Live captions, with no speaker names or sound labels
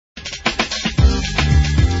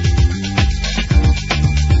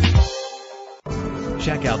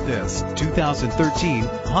Check out this 2013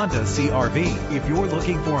 Honda CR-V. If you're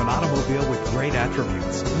looking for an automobile with great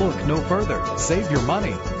attributes, look no further. Save your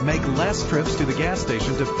money. Make less trips to the gas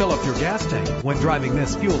station to fill up your gas tank when driving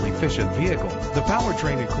this fuel-efficient vehicle. The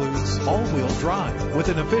powertrain includes all-wheel drive with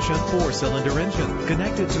an efficient 4-cylinder engine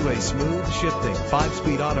connected to a smooth shifting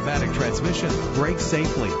 5-speed automatic transmission. Brake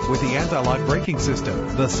safely with the anti-lock braking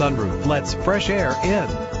system. The sunroof lets fresh air in.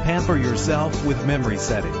 Pamper yourself with memory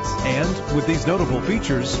settings. And with these notable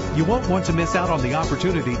features, you won't want to miss out on the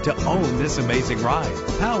opportunity to own this amazing ride.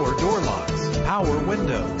 Power door locks, power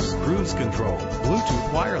windows, cruise control,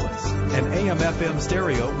 Bluetooth wireless, an AM/FM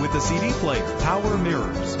stereo with a CD player, power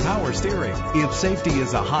mirrors, power steering. If safety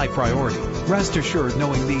is a high priority, rest assured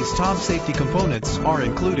knowing these top safety components are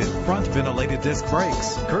included: front ventilated disc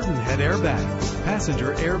brakes, curtain head airbags,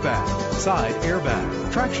 passenger airbag, side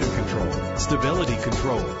airbag, traction control, stability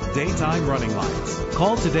control, daytime running lights.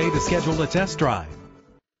 Call today to schedule a test drive.